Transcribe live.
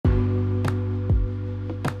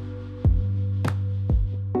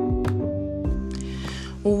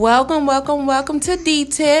Welcome, welcome, welcome to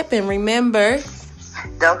D-Tip. And remember,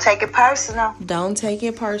 don't take it personal. Don't take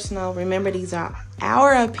it personal. Remember, these are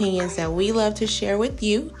our opinions that we love to share with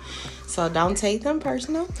you. So don't take them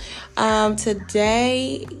personal.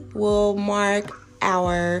 Today will mark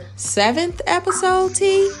our 7th episode,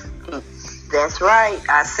 T. That's right,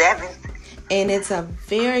 our 7th. And it's a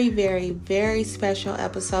very, very, very special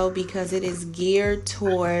episode because it is geared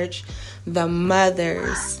towards the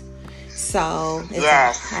mothers. So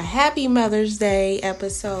it's a happy Mother's Day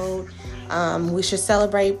episode. We should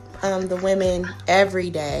celebrate the women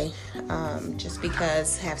every day just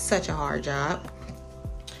because have such a hard job.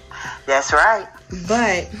 That's right.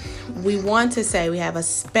 But we want to say we have a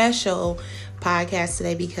special podcast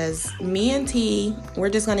today because me and T,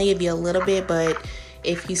 we're just going to give you a little bit, but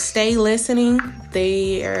if you stay listening,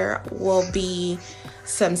 there will be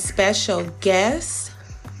some special guests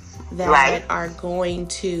that are going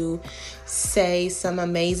to say some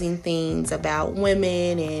amazing things about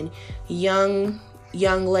women and young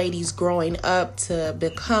ladies growing up to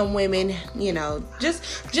become women. You know,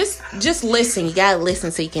 just listen. You gotta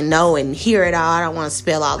listen so you can know and hear it all. I don't want to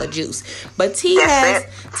spill all the juice, but T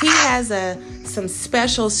has some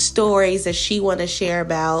special stories that she want to share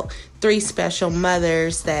about 3 special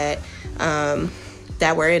mothers that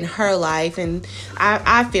were in her life, and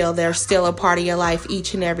I feel they're still a part of your life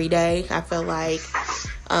each and every day. I feel like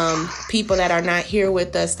people that are not here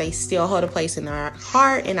with us, they still hold a place in our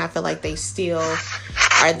heart, and I feel like they still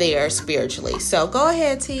are there spiritually. So go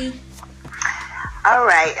ahead, T. All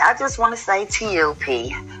right, I just want to say to you,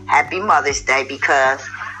 P, happy Mother's Day, because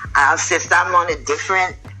since I'm on a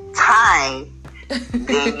different time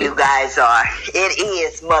than you guys are, it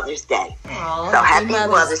is Mother's Day. Aww, so happy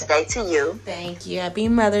Mother's Day to you. Thank you. Happy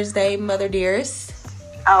Mother's Day, Mother dearest.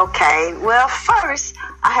 Okay, well, first,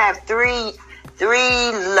 I have three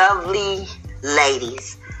lovely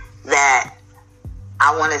ladies that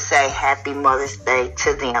I want to say happy Mother's Day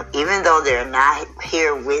to them. Even though they're not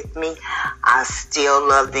here with me, I still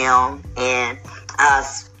love them. And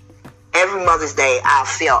every Mother's Day, I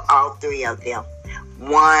feel all 3 of them.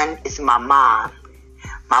 One is my mom.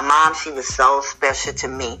 My mom, she was so special to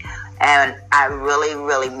me. And I really,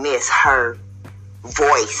 really miss her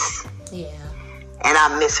voice. Yeah. And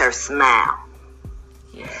I miss her smile.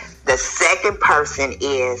 Yeah. The second person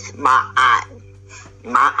is my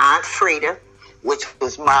Aunt Frida, which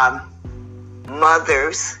was my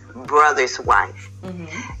mother's brother's wife.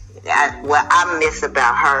 Mm-hmm. What I miss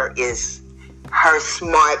about her is her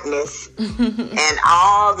smartness and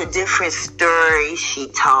all the different stories she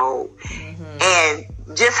told, and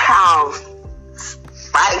just how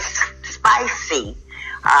spicy.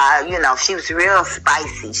 She was real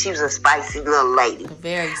spicy. She was a spicy little lady.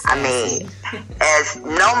 Very spicy. I mean,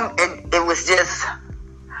 it was just,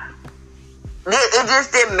 it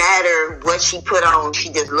just didn't matter what she put on.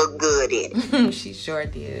 She just looked good in it. She sure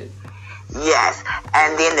did. Yes.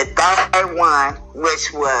 And then the third one,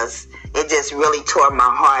 which was, it just really tore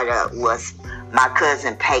my heart up, was my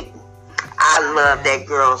cousin Peyton. I love that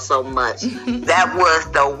girl so much. That was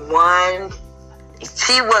the one,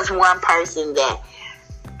 she was one person that,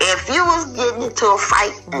 if you was getting into a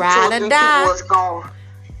fight and 2 or 3 people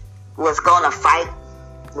was gonna fight,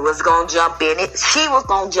 was gonna jump in it, she was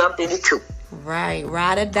gonna jump in it too. Right,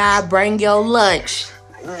 ride or die, bring your lunch.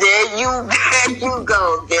 There you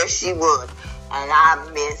go. There she was. And I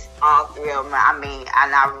miss all 3 of them. I mean,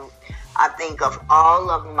 and I think of all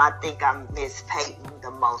of them, I think I miss Peyton the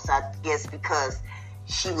most. I guess because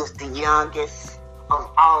she was the youngest of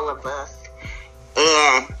all of us.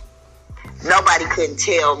 And nobody couldn't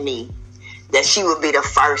tell me that she would be the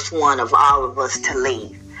first one of all of us to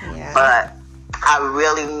leave. Yeah. But I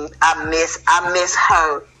miss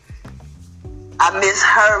her. I miss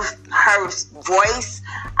her voice.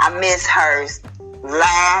 I miss her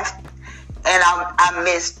laugh. And I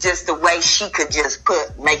miss just the way she could just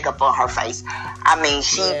put makeup on her face. I mean,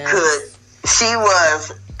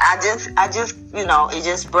 I just, it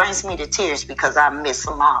just brings me to tears because I miss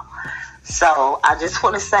them all. So I just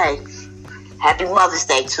want to say, happy Mother's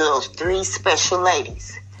Day to those 3 special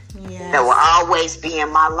ladies that will always be in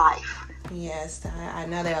my life. Yes, I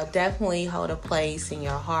know they'll definitely hold a place in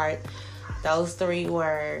your heart. Those 3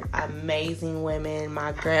 were amazing women.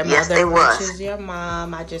 My grandmother, which is your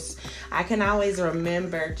mom, I can always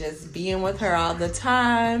remember just being with her all the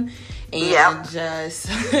time. And just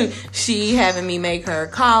she having me make her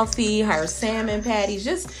coffee, her salmon patties,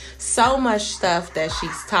 just so much stuff that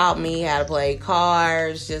she's taught me how to play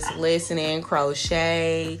cards, just listening,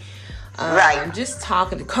 crochet, just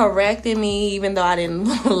talking, correcting me, even though I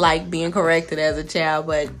didn't like being corrected as a child.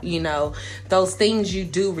 But, those things you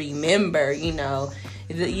do remember,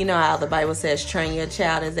 you know how the Bible says, train your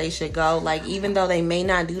child as they should go. Like, even though they may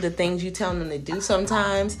not do the things you tell them to do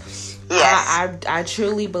sometimes, yes. I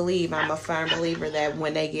truly believe, I'm a firm believer that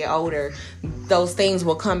when they get older, those things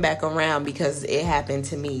will come back around, because it happened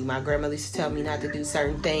to me. My grandmother used to tell me not to do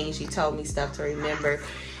certain things. She told me stuff to remember.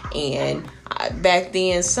 And back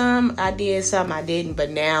then, some I did, some I didn't. But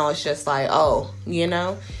now it's just like, oh, you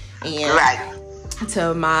know. And right.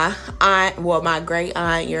 To my aunt, well, my great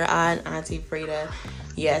aunt, your aunt, Auntie Frida,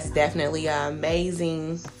 yes, definitely an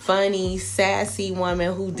amazing, funny, sassy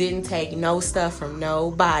woman who didn't take no stuff from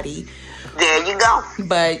nobody. There you go.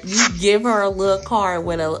 But you give her a little card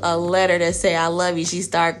with a letter that say "I love you," she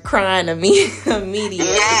start crying to me immediately.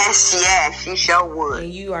 Yes, she sure would.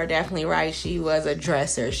 And you are definitely right. She was a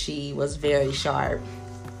dresser. She was very sharp.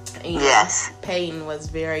 And yes. Peyton was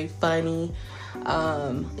very funny.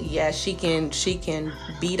 Yeah, she can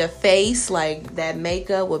beat a face. Like, that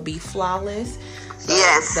makeup would be flawless.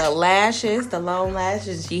 Yes. The lashes, the long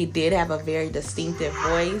lashes, she did have a very distinctive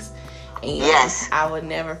voice. And yes. I would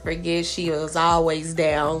never forget, she was always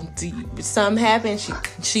down. Something happened,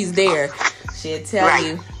 she's there. She'll tell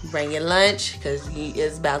you, bring your lunch, because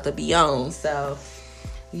it's about to be on. So,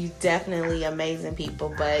 you definitely amazing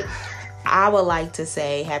people. But I would like to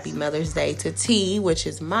say Happy Mother's Day to T, which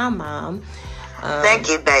is my mom. Thank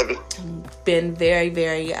you, baby. Been very,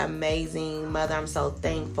 very amazing mother. I'm so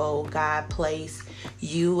thankful God placed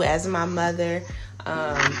you as my mother.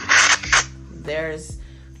 There's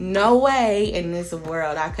no way in this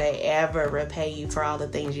world I could ever repay you for all the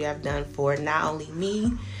things you have done for not only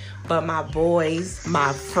me, but my boys,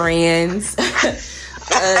 my friends,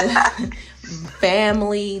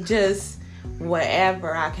 family, just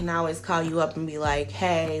whatever. I can always call you up and be like,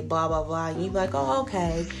 hey, blah, blah, blah. And you be like, oh,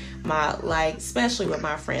 okay. Especially with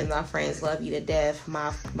my friends love you to death.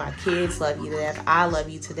 My kids love you to death. I love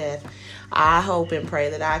you to death. I hope and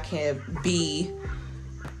pray that I can be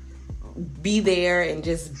there and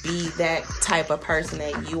just be that type of person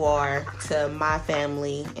that you are to my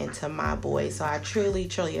family and to my boys. So I truly,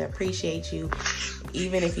 truly appreciate you.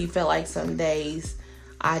 Even if you feel like some days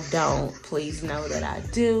I don't, please know that I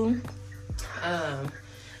do.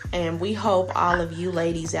 And we hope all of you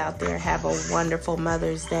ladies out there have a wonderful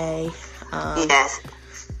Mother's Day. Yes.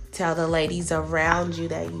 Tell the ladies around you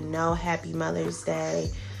that you know Happy Mother's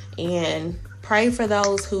Day. And pray for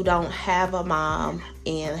those who don't have a mom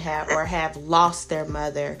and have lost their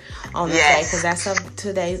mother on the day. Because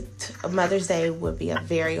today's Mother's Day would be a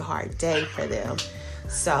very hard day for them.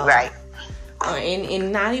 So, right.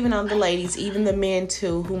 And not even on the ladies, even the men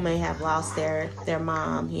too, who may have lost their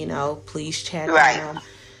mom, please check on them,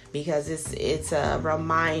 because it's a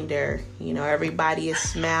reminder, everybody is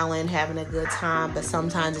smiling, having a good time, but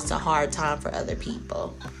sometimes it's a hard time for other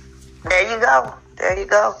people. There you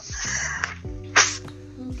go.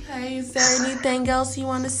 Okay, is there anything else you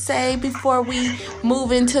want to say before we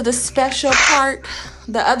move into the special part?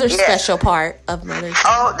 The other special part of Mother's Day.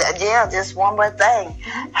 Oh, yeah, just one more thing.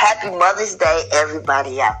 Happy Mother's Day,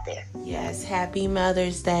 everybody out there. Yes, Happy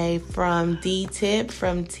Mother's Day from D-Tip,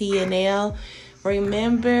 from T&L.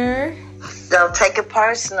 Remember, don't take it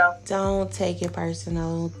personal. Don't take it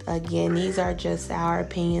personal. Again, these are just our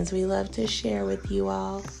opinions we love to share with you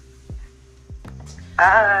all.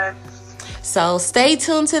 So stay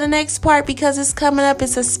tuned to the next part, because it's coming up.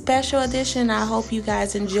 It's a special edition. I hope you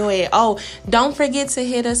guys enjoy it. Oh, don't forget to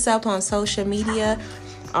hit us up on social media.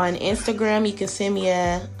 On Instagram, you can send me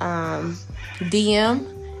a DM.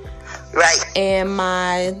 Right. And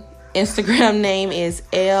my Instagram name is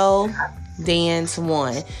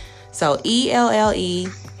LDance1. So ELLE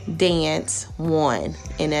Dance1.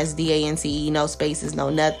 And that's DANCE. No spaces, no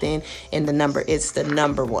nothing. And the number, it's the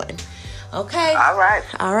number 1. Okay.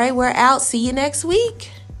 All right. We're out. See you next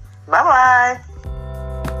week. Bye-bye.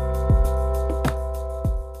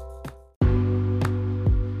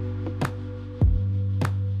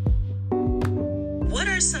 What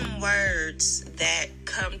are some words that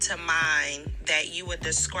come to mind that you would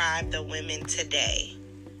describe the women today?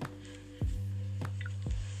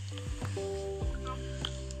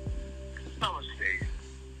 I would say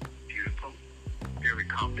beautiful, very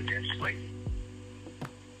confidentially.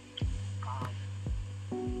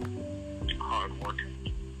 Hard-working,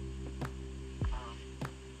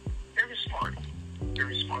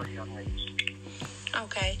 very smart young ladies.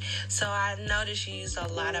 Okay, so I noticed you use a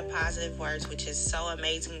lot of positive words, which is so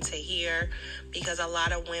amazing to hear, because a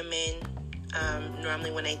lot of women,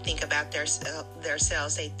 normally when they think about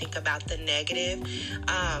themselves, they think about the negative.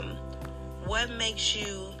 What makes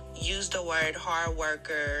you use the word hard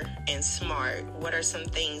worker and smart? What are some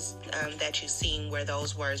things that you've seen where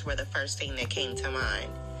those words were the first thing that came to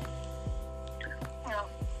mind? Well,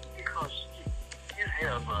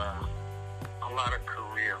 a lot of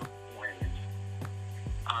career women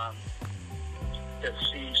that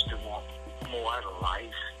seems to want more out of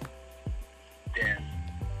life than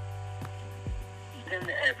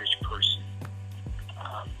the average person.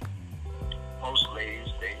 Most ladies,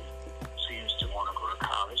 they seems to want to go to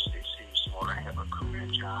college. They seems to want to have a career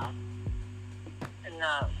job,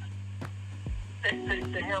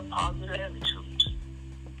 and they have positive attitudes.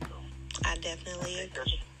 So I definitely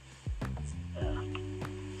agree.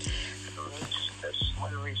 So that's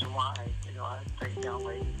one reason why I think young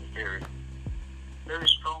ladies are very, very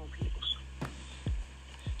strong people.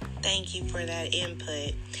 Thank you for that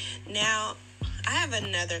input. Now, I have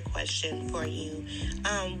another question for you.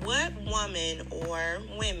 What woman or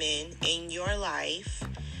women in your life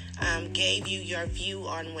gave you your view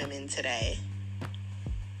on women today?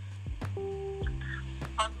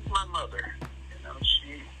 My mother,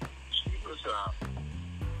 she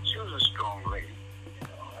was a strong lady,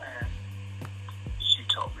 and she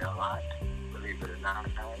taught me a lot. Believe it or not,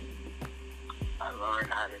 I learned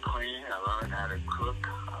how to clean. I learned how to cook.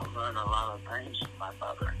 I learned a lot of things from my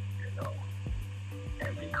mother,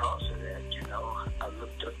 And because of that, I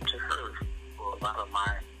looked up to her for a lot of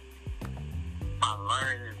my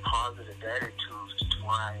learning and positive attitudes to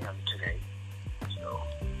where I am today. So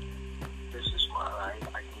this is why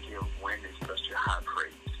I can give women such a high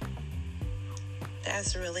praise.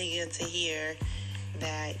 That's really good to hear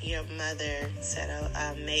that your mother set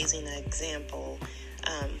an amazing example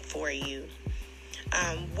for you.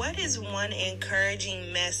 What is one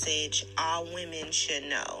encouraging message all women should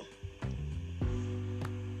know?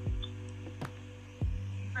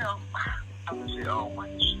 Well, I would say all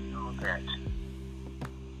women should know that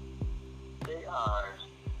they are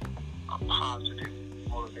a positive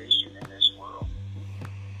motivation in this world.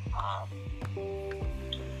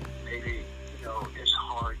 Maybe, it's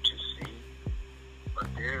hard to see, but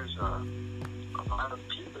there's a lot of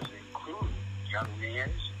people, including young men,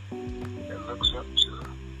 that looks up to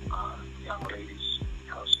young ladies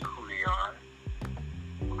because of who they are,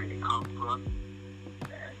 where they come from,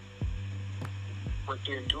 and what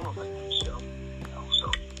they're doing with themselves.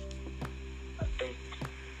 So I think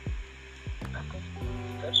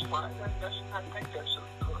that's why I think that's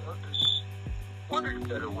one of the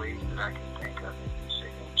better ways that I can think of it.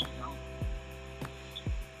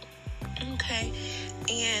 Okay.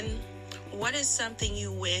 And what is something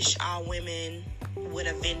you wish all women would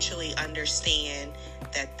eventually understand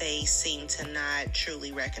that they seem to not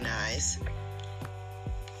truly recognize?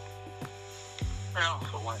 Well,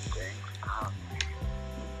 for one thing,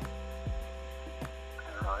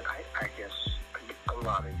 I guess a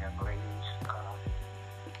lot of young ladies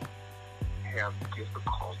have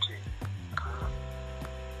difficulty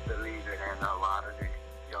believing in a lot of the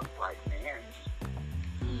young black men.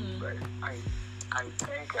 But I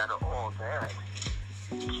think out of all that,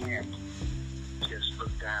 you can't just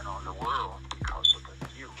look down on the world because of the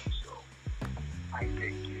view. So I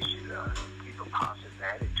think you should keep a positive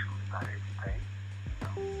attitude about everything.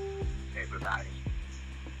 Everybody.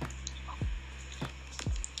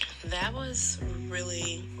 That was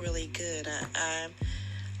really, really good.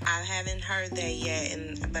 I haven't heard that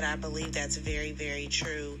yet, but I believe that's very, very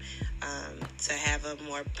true. To have a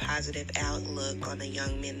more positive outlook on the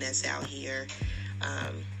young men that's out here,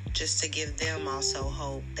 just to give them also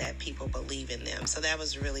hope that people believe in them. So that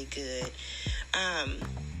was really good.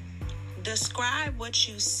 Describe what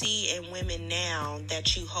you see in women now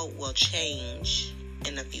that you hope will change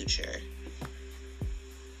in the future.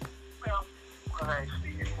 Well, what I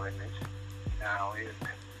see in women now is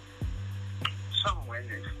some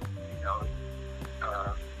women,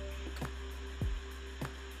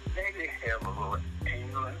 maybe have a little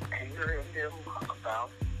anger in them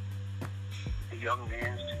about the young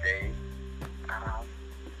men today,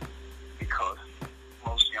 because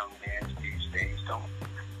most young men these days don't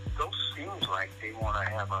seem like they want to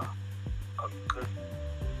have a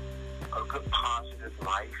good positive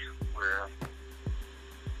life where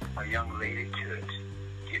a young lady could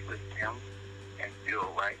get with them and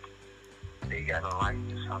feel like they got a life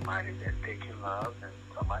to somebody that they can love and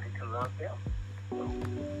somebody can love them. So,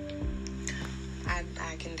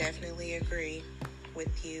 I can definitely agree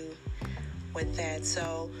with you with that.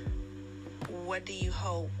 So what do you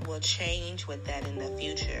hope will change with that in the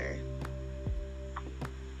future?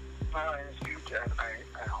 Well, in the future,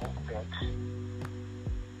 I hope that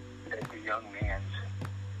the young men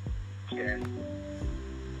can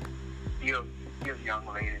give young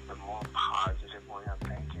ladies a more positive way of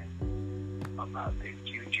thinking about their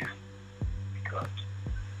future, because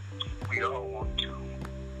we all want to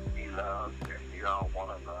be loved, and we all want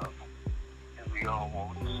to love, and we all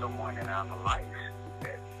want someone in our life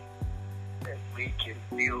that that we can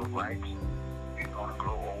feel like we're going to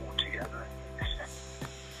grow old together.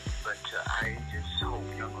 But I just hope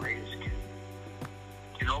young ladies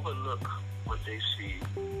can overlook what they see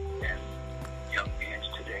in young men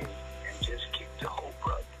today and just keep the hope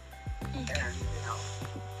up. And,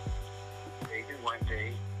 maybe one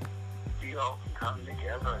day we all can come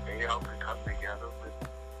together. They all can come together with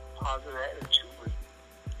positive attitude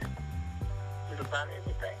with about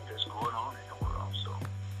everything that's going on in the world. So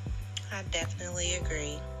I definitely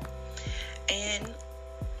agree. And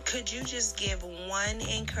could you just give one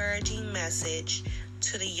encouraging message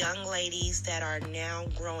to the young ladies that are now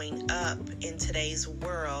growing up in today's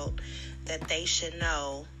world that they should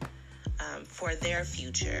know for their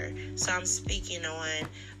future? So I'm speaking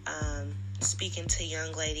to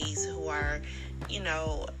young ladies who are,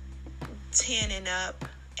 10 and up,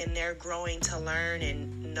 and they're growing to learn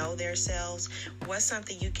and know themselves. What's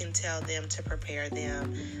something you can tell them to prepare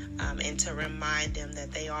them and to remind them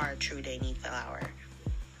that they are a true dating flower?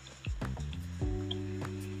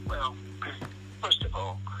 Well, first of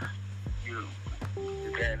all, you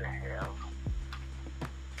gotta have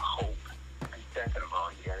hope, and second of all,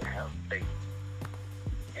 you gotta have faith,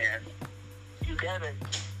 and you gotta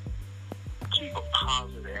keep a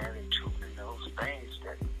positive attitude in those things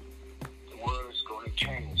that the world is going to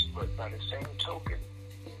change. But by the same token,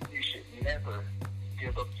 you should never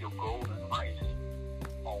give up your golden life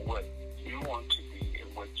on what you want to be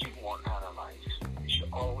and what you want out of life. You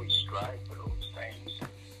should always strive for those things.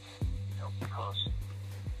 Because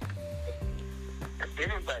if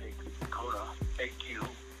anybody gonna make you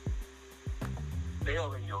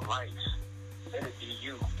fail in your life, let it be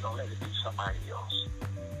you. Don't let it be somebody else.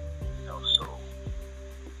 So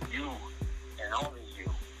you and only you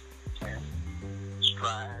can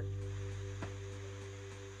strive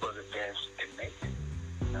for the best and make it.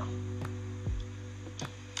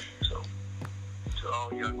 So to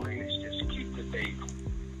all young ladies, just keep the faith,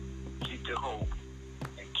 keep the hope,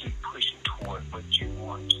 keep pushing toward what you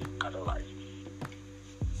want out of life.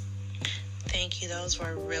 Thank you. Those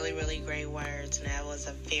were really, really great words, and that was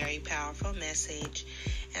a very powerful message.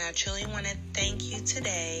 And I truly want to thank you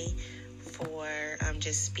today for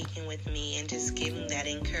just speaking with me and just giving that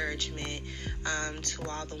encouragement to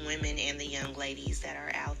all the women and the young ladies that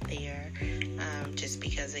are out there. Just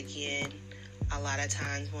because, again, a lot of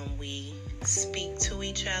times when we speak to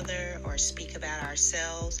each other or speak about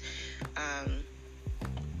ourselves,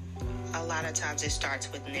 a lot of times it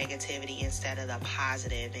starts with negativity instead of the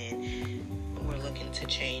positive, and we're looking to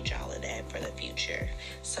change all of that for the future.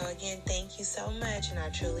 So again, thank you so much, and I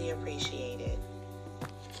truly appreciate it.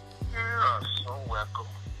 You're so welcome.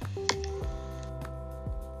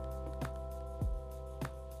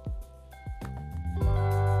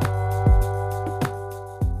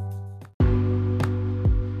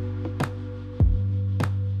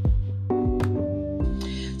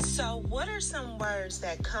 Some words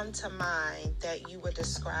that come to mind that you would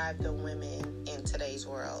describe the women in today's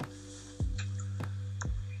world?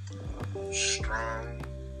 Strong,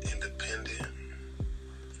 independent,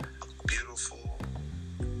 beautiful,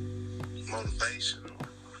 motivational.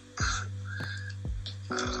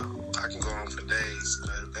 I can go on for days,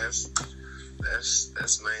 but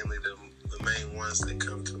that's mainly the main ones that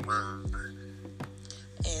come to mind.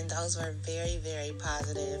 And those were very, very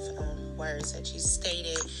positive words that you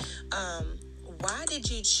stated. Why did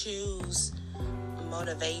you choose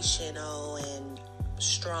motivational and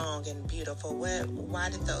strong and beautiful? Why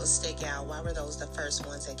did those stick out? Why were those the first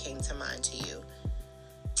ones that came to mind to you?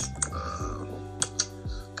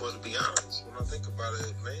 Well, to be honest, when I think about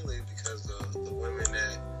it, mainly because the women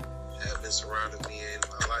that have been surrounding me in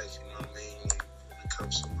my life, you know what I mean? When it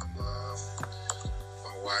comes to my mom,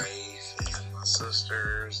 my wife, and my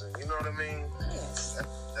sisters, and you know what I mean? Yes.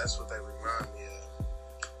 That's what they remind me of.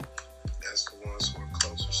 That's the ones who are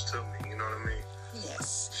closest to me, you know what I mean?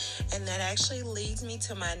 Yes. And that actually leads me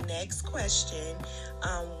to my next question.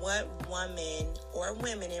 What woman or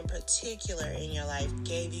women in particular in your life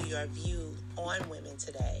gave you your view on women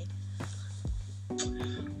today?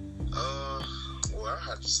 Well, I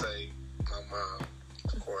have to say my mom,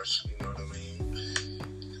 of course, you know what I mean?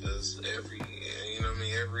 Because every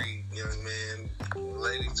young man,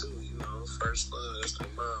 lady too, first love, that's their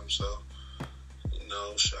mom. So,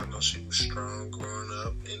 I know she was strong growing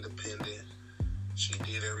up, independent. She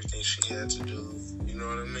did everything she had to do, you know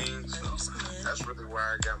what I mean? So that's really where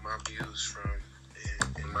I got my views from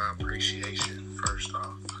and my appreciation, first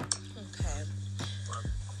off. Okay.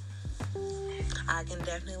 I can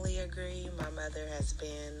definitely agree. My mother has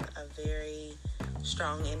been a very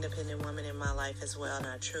strong, independent woman in my life as well, and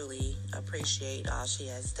I truly appreciate all she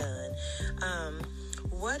has done.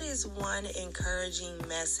 What is one encouraging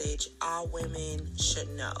message all women should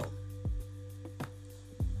know?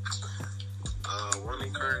 One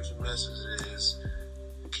encouraging message is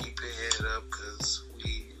keep your head up, because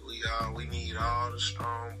we need all the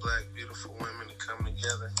strong, black, beautiful women to come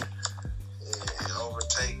together and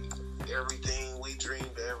overtake everything we dreamed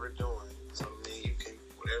of ever doing. So, I mean, you can,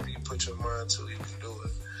 whatever you put your mind to, you can do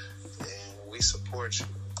it. And we support you,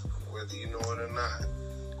 whether you know it or not.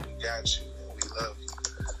 We got you, and we love you.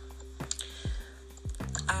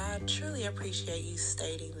 I truly appreciate you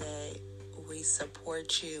stating that we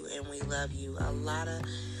support you and we love you.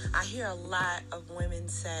 I hear a lot of women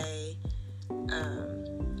say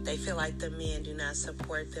they feel like the men do not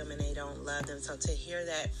support them and they don't love them. So to hear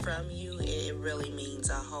that from you, it really means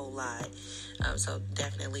a whole lot. So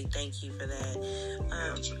definitely thank you for that.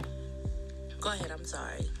 Go ahead, I'm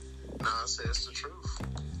sorry. No, I say it's the truth.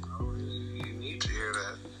 You need to hear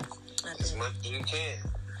that as much as you can.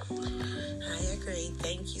 I agree.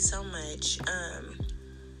 Thank you so much.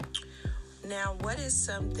 Now, what is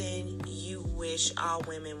something you wish all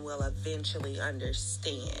women will eventually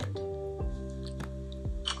understand?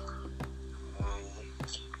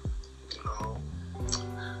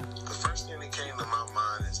 The first thing that came to my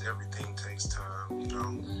mind is everything takes time,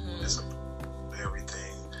 It's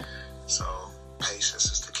everything. So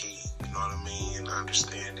patience is the key, you know what I mean? And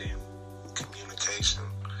understanding, communication.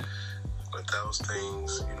 With those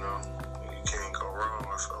things, you can't go wrong,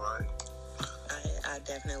 I feel like. I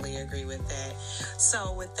definitely agree with that.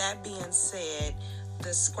 So with that being said,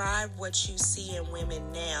 describe what you see in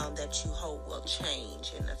women now that you hope will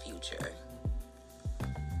change in the future.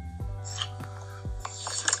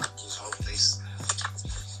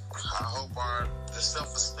 I hope the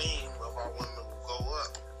self-esteem of our women will go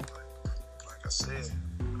up. Like I said,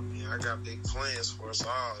 I got big plans for us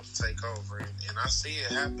all to take over, and I see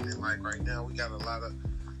it happening. Like right now, we got a lot of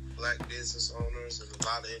black business owners and a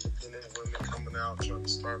lot of independent women coming out trying to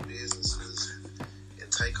start businesses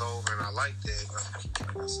and take over, and I like that.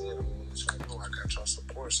 Like I said, I want to know I got your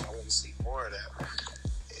support, so I want to see more of that.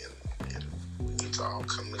 And we need to all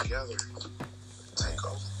come together and take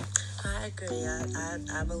over. I agree.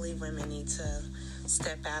 I believe women need to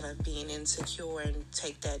step out of being insecure and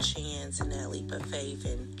take that chance and that leap of faith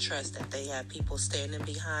and trust that they have people standing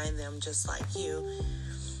behind them just like you.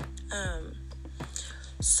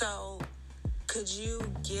 So could you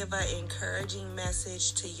give an encouraging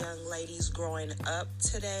message to young ladies growing up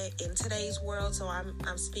today in today's world? So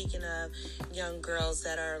I'm speaking of young girls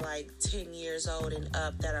that are like 10 years old and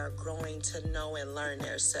up that are growing to know and learn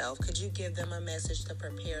themselves. Could you give them a message to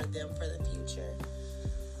prepare them for the future?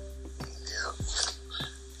 Yeah,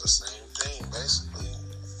 the same thing, basically.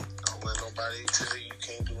 Don't let nobody tell you you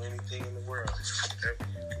can't do anything in the world. Whatever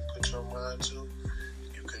you can put your mind to,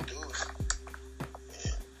 you can do it.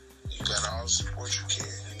 And you got all the support you can,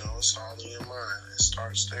 it's all in your mind. It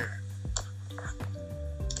starts there.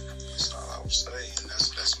 That's all I would say, and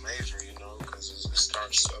that's major, because it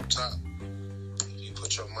starts up top. If you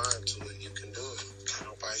put your mind to it, you can do it.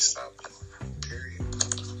 Can't nobody stop you, period.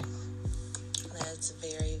 That's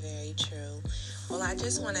very, very true. Well, I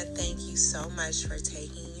just want to thank you so much for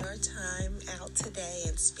taking your time out today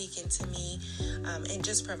and speaking to me and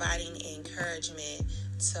just providing encouragement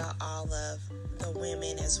to all of the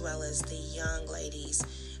women as well as the young ladies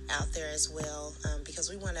out there as well, because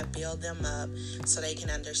we want to build them up so they can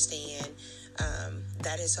understand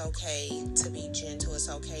that it's okay to be gentle, it's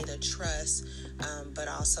okay to trust, but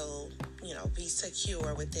also, be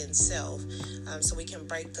secure within self, so we can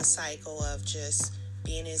break the cycle of just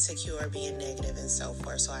being insecure, being negative, and so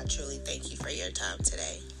forth. So I truly thank you for your time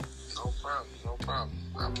today. No problem.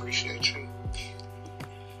 I appreciate you.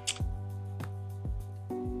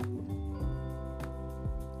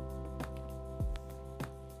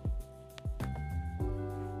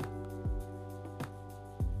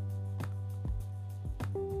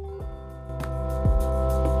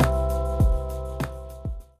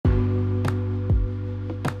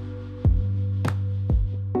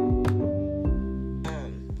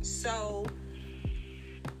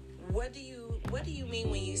 What do you mean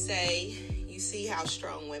when you say you see how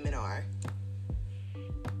strong women are?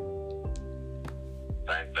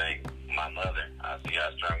 Same thing. My mother. I see how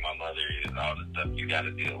strong my mother is. All the stuff you got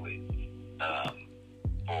to deal with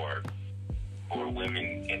for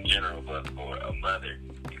women in general, but for a mother,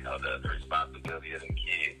 the responsibility of them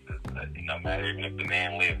kids. No matter even if the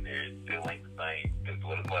man lives there, it still ain't the same as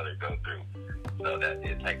what a mother goes through. So that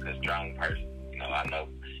it takes a strong person. I know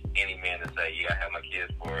any man to say, I have my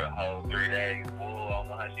kids for a whole 3 days, I don't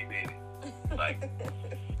know how she did it. So like,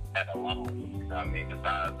 that alone, you know what I mean?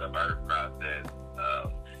 Besides the birth process,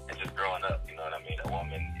 and just growing up, you know what I mean? A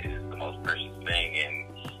woman is the most precious thing, and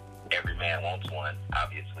every man wants one,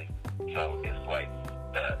 obviously. So it's like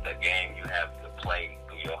the game you have to play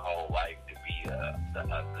through your whole life to be a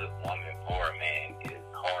good woman for a man is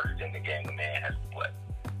harder than the game a man has to play.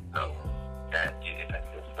 So that it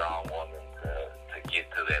takes a strong woman to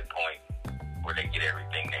get to that point where they get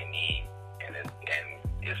everything they need, and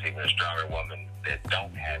it's even a stronger woman that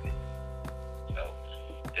don't have it. So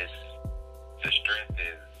the strength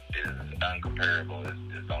is uncomparable.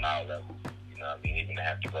 It's on all levels. You know what I mean? Even to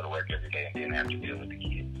have to go to work every day and then have to deal with the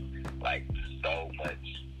kids, like so much.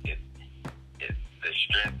 It's the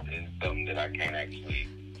strength is something that I can't actually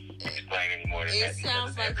explain anymore. It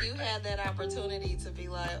sounds like you had that opportunity to be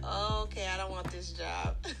like, oh, okay, I don't want this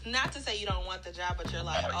job. Not to say you don't want the job, but you're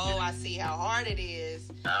like, I see how hard it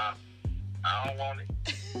is. I don't want it.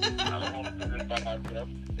 I don't want to do this by myself.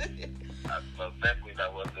 Most definitely I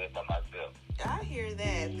was doing it by myself. I hear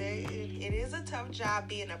that. It is a tough job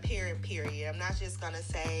being a parent, period. I'm not just going to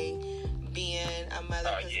say being a mother,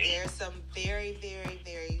 because there's some very, very,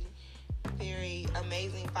 very, very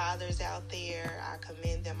amazing fathers out there. I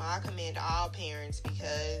commend them. I commend all parents,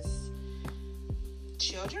 because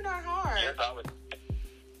children are hard. Yes,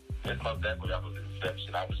 most definitely I was an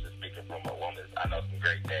exception. I was just speaking from a woman. I know some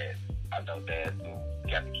great dads. I know dads who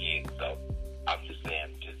got the kids, so I'm just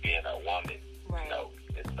saying, just being a woman, right. You know,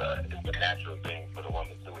 it's a natural thing for the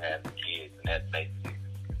woman to have the kids, and that makes it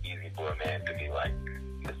easy for a man to be like,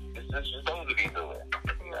 it's just supposed to be doing.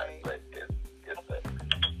 Right. But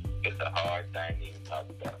it's a hard thing to even talk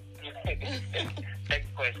about.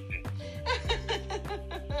 Next question.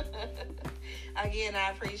 Again,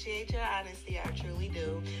 I appreciate your honesty. I truly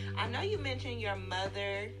do. I know you mentioned your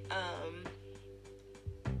mother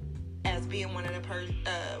as being one of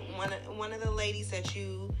the ladies that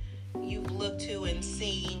you've looked to and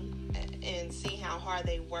see how hard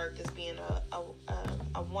they work as being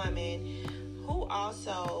a woman. Who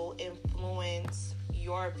also influenced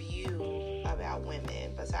your view about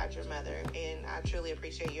women besides your mother? And I truly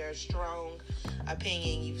appreciate your strong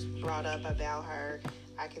opinion you've brought up about her.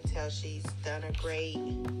 I can tell she's done great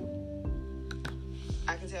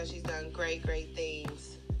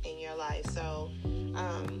things in your life. So,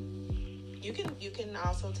 you can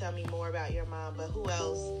also tell me more about your mom, but who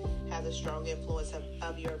else has a strong influence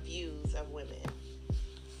of your views of women?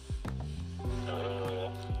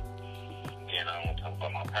 Again, I don't want to talk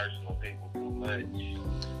about my personal people too much.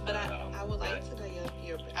 But I would like to know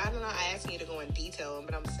your I don't know, I asked you to go in detail,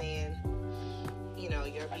 but I'm saying, your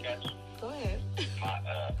I got you. Go ahead.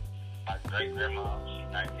 My great-grandma,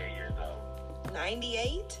 she's 98 years old.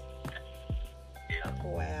 98? Yeah.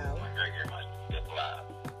 Wow. My great-grandma, she's still alive.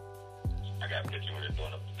 I got a picture with her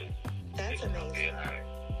doing up the That's amazing.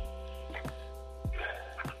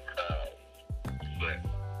 But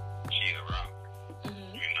she a rock.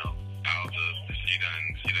 Mm-hmm. You know, all the she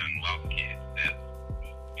done lost kids. That,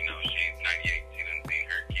 she's 98. She done seen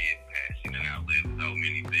her kids pass. She done outlived so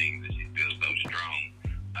many things, and she's still so strong.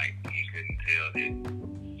 Like, you couldn't tell that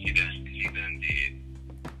she done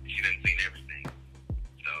seen everything.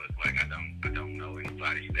 So it's like I don't know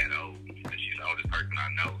anybody that old. She's the oldest person I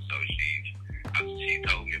know. So she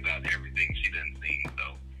told me about everything she done seen. So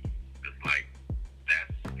it's like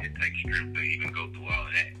it takes strength to even go through all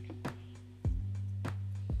of that.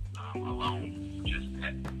 Alone,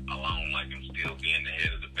 like I'm still being the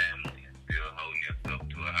head of the family and still holding yourself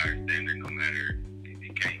to a higher standard, no matter if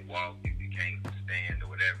you can't walk, if you can't stand or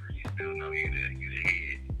whatever, you still know you're the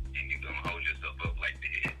head, and you're gonna hold yourself up like the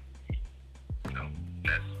head. So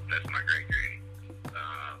that's my great granny.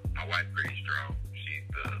 My wife's pretty strong. She's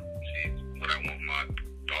what I want my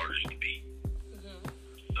daughters to be. Mm-hmm.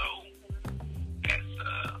 So that's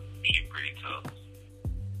she's pretty tough.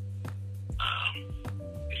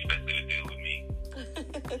 Especially to deal with me.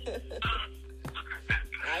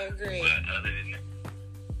 I agree. But other than that,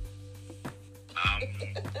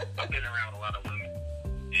 I've been around a lot of women,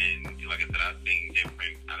 and like I said, I've seen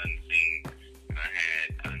different. I done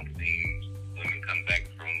seen women come back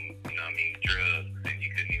from, drugs, and you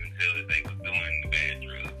couldn't even tell that they was doing the bad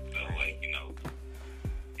drugs. So,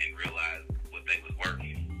 and realize what they was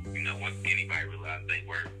working. Once anybody realized they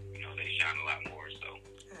work, they shine a lot more. So,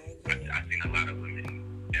 I've seen a lot of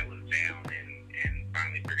women that was down and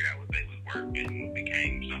finally figured out what they was working and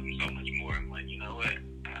became something so much more. I'm like, you know what?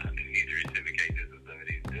 They need to reciprocate this with some of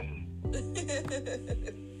these dudes.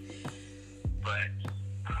 But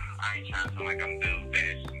I ain't trying to sound like I'm dude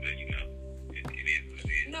bashing, but it is what it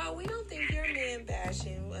is. No, we don't think you're man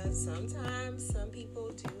bashing. Sometimes some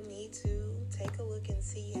people do need to take a look and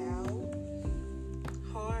see how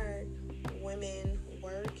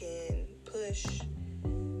push,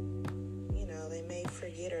 you know, they may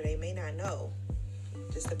forget or they may not know.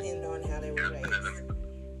 Just depending on how they were raised.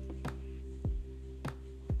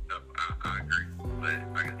 I agree.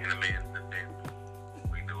 But like in a man's defense,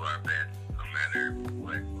 we do our best no matter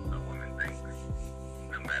what a woman thinks.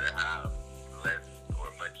 No matter how less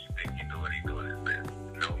or much you think you're doing, he's doing his best.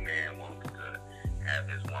 No man wants to have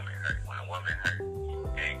his woman hurt. When a woman hurt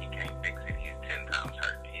and he can't fix it, he's 10 times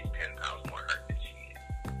hurt. He's 10 times more hurt than she is.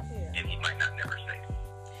 Yeah. And he might not never say it.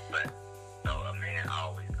 But so a man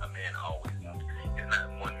always wants. It's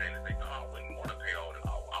not one man to think, oh, I wouldn't want to pay all the.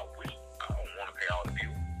 I don't want to pay all the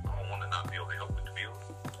bills. I don't want to not be able to help with the bills.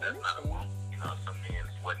 That's not a woman. You know, some men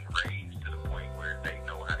wasn't raised to the point where they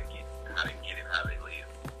know how to get it, how they live.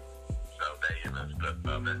 So they in a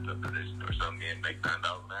messed up position. Or some men make $9 an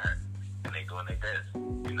hour and they doing their best,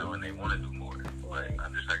 you know, and they want to do more. But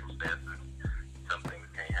under circumstances, some things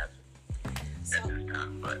can't happen at this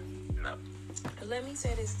time. But no. Let me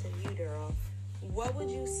say this to you, Daryl. What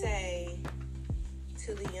would you say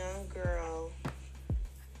to the young girl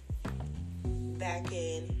back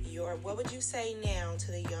in your, what would you say now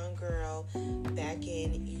to the young girl back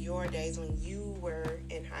in your days when you were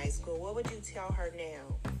in high school? What would you tell her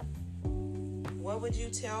now? What would you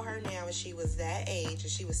tell her now if she was that age, if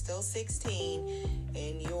she was still 16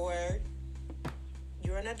 and you're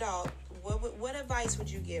an adult? What advice would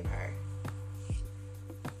you give her?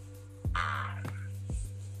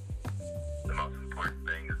 The most important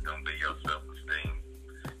thing is going to be your self-esteem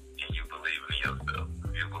and you believe in yourself.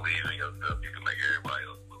 If you believe in yourself, you can make everybody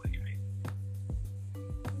else believe in you.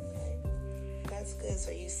 Okay. That's good.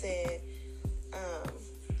 So you said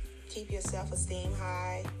keep your self-esteem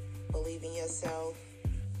high, believe in yourself.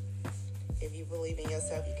 If you believe in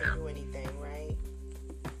yourself, you can do anything, right?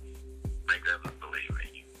 Make others believe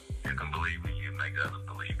in you. You can believe in you, make others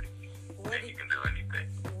believe in you. And you can do anything.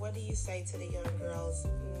 What do you say to the young girls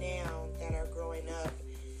now that are growing up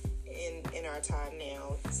in our time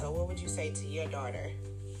now? So what would you say to your daughter?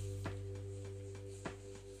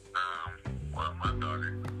 Well, my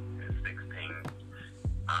daughter is 16.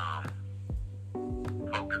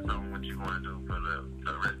 Focus on what you want to do for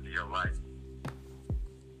the rest of your life.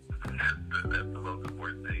 That's the most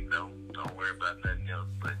important thing. Don't worry about nothing else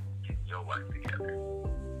but getting your life together.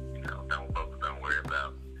 You know, don't worry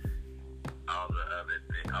about all the other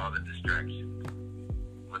things, all the distractions.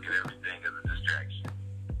 Look at everything as a distraction.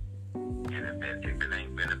 And if it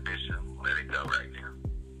ain't beneficial, let it go right now.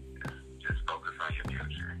 Just focus on your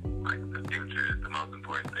future. Like, the future is the most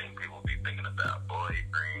important thing people be thinking about.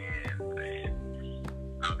 Boyfriends and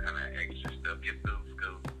all kind of extra stuff. Get through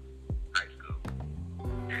school, high school,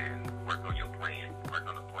 and work on your plan. Work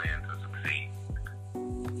on a plan to succeed.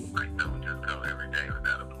 Like, don't just go every day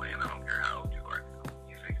without a plan. I don't care how old you are.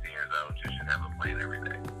 You're 16 years old, you should have a plan every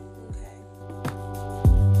day.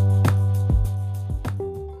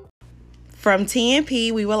 From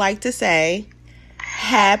TNP, we would like to say,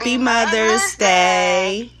 Happy Mother's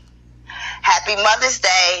Day. Happy Mother's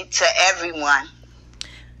Day to everyone.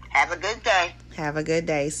 Have a good day. Have a good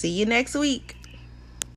day. See you next week.